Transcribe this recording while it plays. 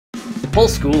The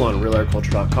Pulse School on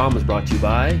RealAgriculture.com is brought to you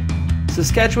by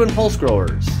Saskatchewan Pulse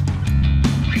Growers,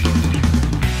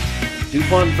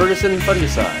 DuPont Ferguson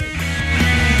Fungicide,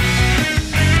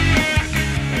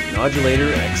 and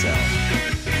Nodulator XL.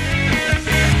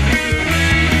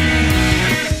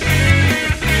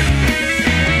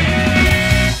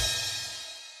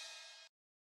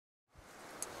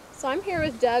 So I'm here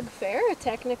with Doug Fehr, a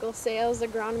technical sales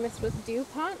agronomist with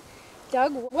DuPont.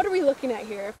 Doug, what are we looking at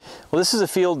here? Well, this is a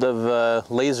field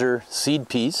of laser seed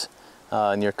peas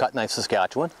near Cutknife,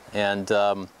 Saskatchewan, and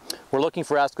we're looking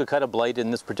for Aschochyta blight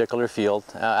in this particular field.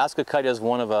 Aschochyta is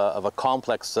one of a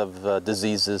complex of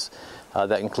diseases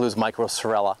that includes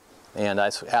microsorella and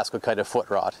Aschochyta foot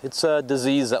rot. It's a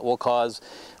disease that will cause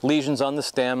lesions on the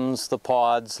stems, the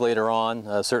pods later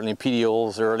on, certainly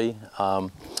petioles early,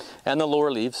 and the lower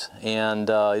leaves, and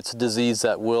it's a disease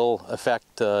that will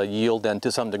affect yield and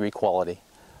to some degree quality.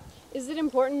 Is it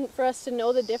important for us to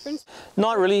know the difference?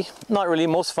 Not really, not really.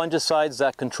 Most fungicides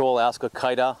that control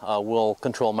Aschochyta will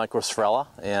control microsorella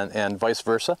and vice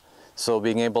versa, so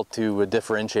being able to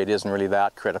differentiate isn't really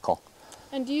that critical.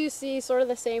 And do you see sort of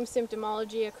the same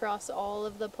symptomology across all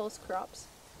of the pulse crops?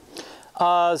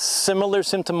 Similar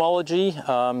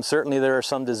symptomology. Certainly there are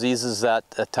some diseases that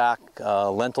attack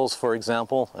lentils, for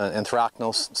example,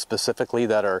 anthracnose specifically,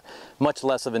 that are much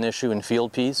less of an issue in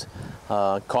field peas.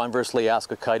 Conversely,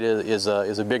 Aschochyta is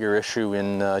a bigger issue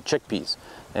in chickpeas,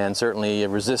 and certainly a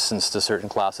resistance to certain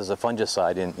classes of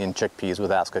fungicide in chickpeas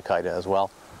with Aschochyta as well.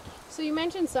 So you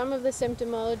mentioned some of the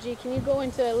symptomology. Can you go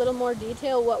into a little more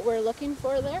detail what we're looking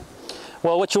for there?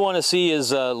 Well, what you want to see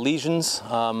is lesions,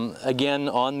 again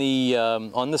on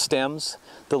the stems,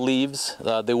 the leaves.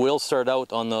 They will start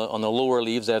out on the lower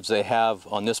leaves as they have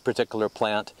on this particular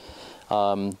plant.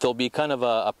 There'll be kind of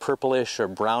a purplish or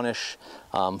brownish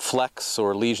flecks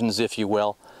or lesions, if you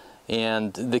will.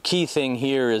 And the key thing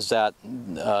here is that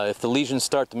if the lesions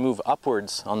start to move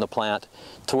upwards on the plant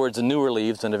towards the newer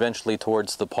leaves and eventually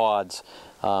towards the pods,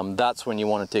 that's when you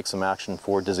want to take some action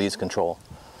for disease control.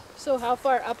 So how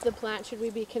far up the plant should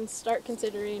we start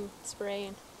considering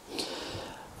spraying?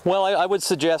 Well, I would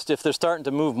suggest if they're starting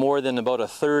to move more than about a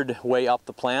third way up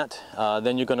the plant,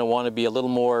 then you're going to want to be a little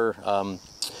more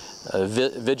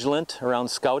vigilant around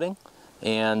scouting.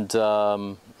 And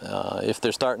if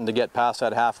they're starting to get past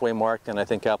that halfway mark, then I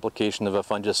think application of a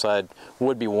fungicide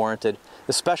would be warranted,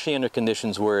 especially under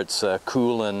conditions where it's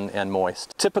cool and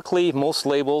moist. Typically, most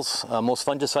labels, most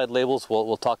fungicide labels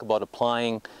will talk about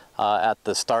applying at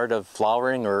the start of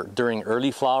flowering or during early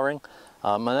flowering.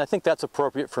 And I think that's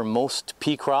appropriate for most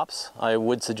pea crops. I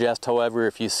would suggest, however,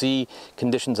 if you see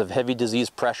conditions of heavy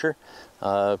disease pressure,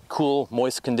 cool,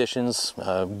 moist conditions,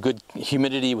 good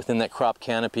humidity within that crop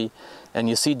canopy, and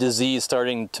you see disease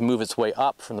starting to move its way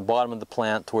up from the bottom of the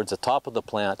plant towards the top of the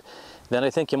plant, then I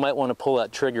think you might want to pull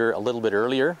that trigger a little bit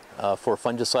earlier for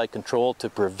fungicide control to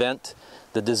prevent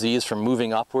the disease from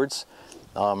moving upwards.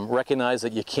 Recognize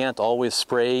that you can't always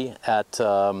spray at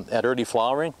early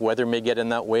flowering. Weather may get in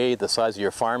that way, the size of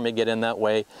your farm may get in that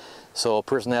way, so a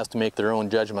person has to make their own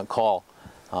judgment call.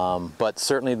 But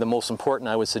certainly the most important,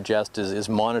 I would suggest, is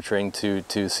monitoring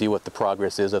to see what the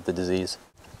progress is of the disease.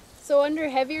 So under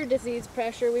heavier disease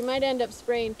pressure, we might end up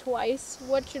spraying twice.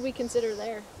 What should we consider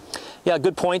there? Yeah,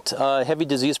 good point. Heavy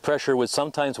disease pressure would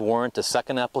sometimes warrant a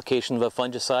second application of a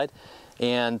fungicide.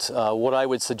 And what I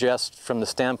would suggest from the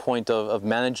standpoint of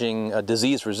managing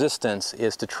disease resistance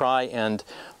is to try and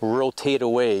rotate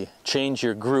away, change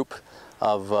your group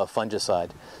of fungicide.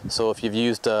 So if you've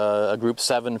used a group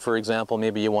 7, for example,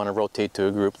 maybe you want to rotate to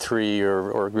a group 3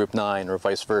 or a group 9 or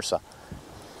vice versa.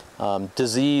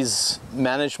 Disease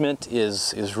management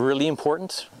is really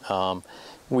important.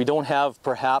 We don't have,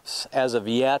 perhaps as of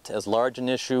yet, as large an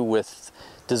issue with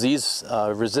disease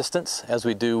resistance as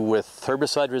we do with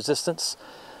herbicide resistance.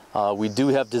 We do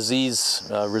have disease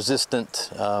resistant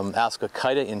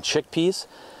Aschochyta in chickpeas,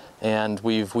 and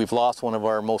we've lost one of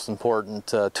our most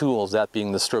important tools, that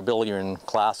being the strobilurine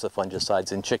class of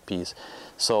fungicides in chickpeas.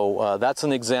 So that's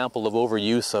an example of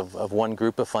overuse of one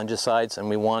group of fungicides, and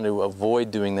we want to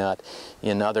avoid doing that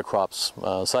in other crops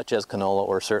such as canola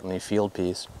or certainly field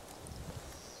peas.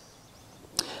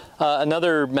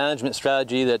 Another management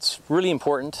strategy that's really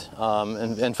important,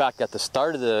 in fact at the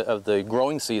start of the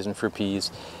growing season for peas,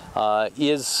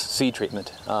 is seed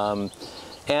treatment.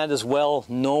 And as well,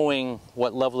 knowing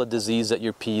what level of disease that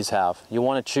your peas have. You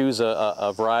want to choose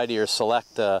a variety or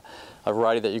select a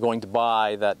variety that you're going to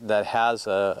buy that has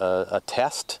a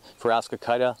test for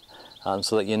Aschochyta,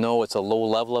 so that you know it's a low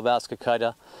level of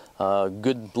Aschochyta,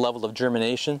 good level of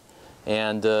germination,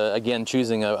 And again,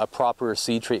 choosing a proper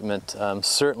seed treatment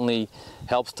certainly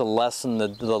helps to lessen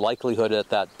the likelihood that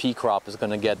that pea crop is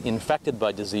going to get infected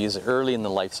by disease early in the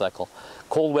life cycle.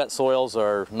 Cold, wet soils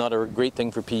are not a great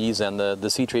thing for peas, and the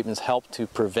seed treatments help to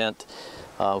prevent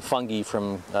fungi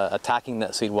from attacking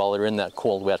that seed while they're in that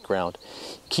cold, wet ground.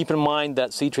 Keep in mind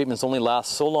that seed treatments only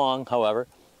last so long, however,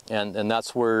 and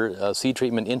that's where seed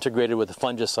treatment integrated with a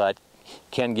fungicide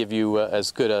can give you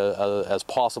as good as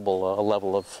possible a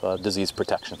level of disease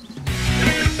protection.